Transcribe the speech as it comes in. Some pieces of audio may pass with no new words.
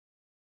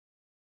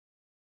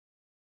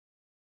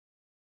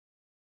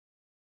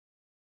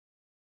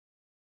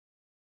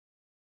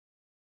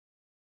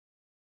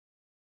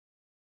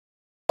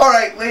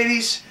Alright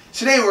ladies,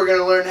 today we're going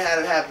to learn how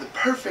to have the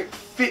perfect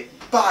fit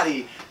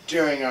body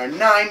during our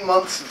 9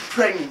 months of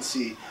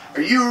pregnancy.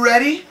 Are you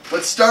ready?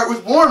 Let's start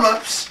with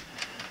warm-ups.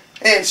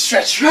 And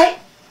stretch right,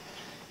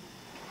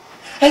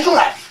 and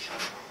left,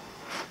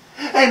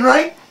 and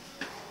right,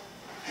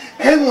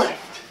 and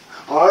left.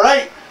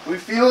 Alright, we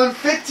feeling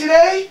fit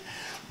today?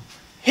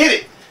 Hit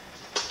it.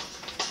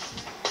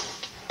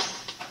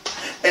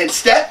 And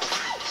step.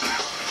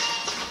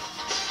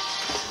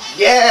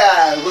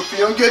 Yeah, we're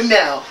feeling good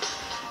now.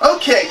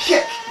 Okay,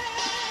 kick.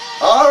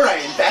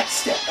 Alright, and back to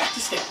step, back to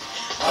step.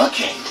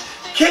 Okay,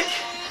 kick.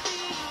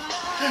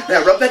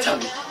 Now rub that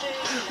tummy.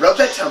 Rub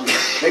that tummy.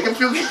 Make him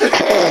feel good.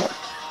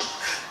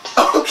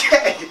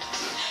 Okay.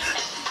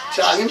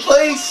 Jog in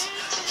place.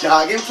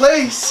 Jog in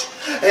place.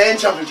 And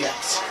jumping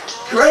jacks.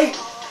 Great.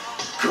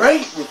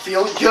 Great. We're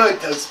feeling good.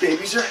 Those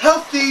babies are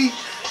healthy.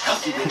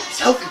 Healthy babies.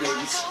 Healthy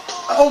babies.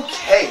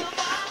 Okay.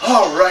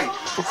 Alright.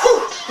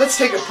 Let's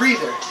take a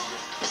breather.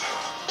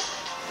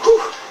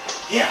 Whew.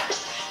 Yeah.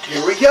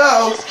 Here we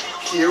go.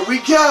 Here we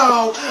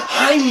go.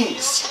 High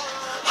knees.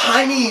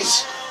 High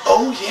knees.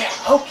 Oh yeah.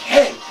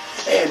 Okay.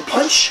 And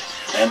punch.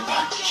 And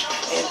punch.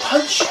 And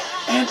punch.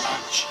 And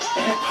punch.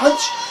 And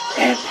punch.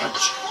 And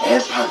punch.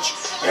 And punch.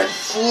 And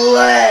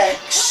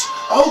flex.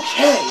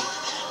 Okay.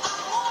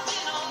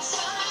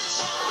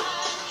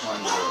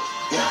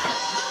 Yeah.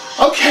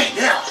 Okay,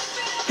 now.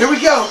 Here we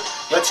go.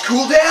 Let's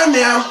cool down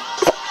now.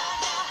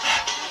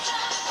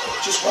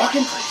 Just walk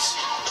in place.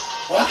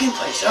 Walk in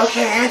place.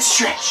 Okay, and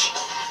stretch.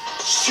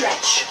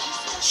 Stretch.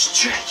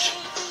 Stretch.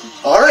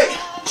 Alright,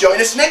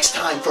 join us next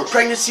time for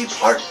Pregnancy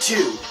Part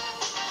 2.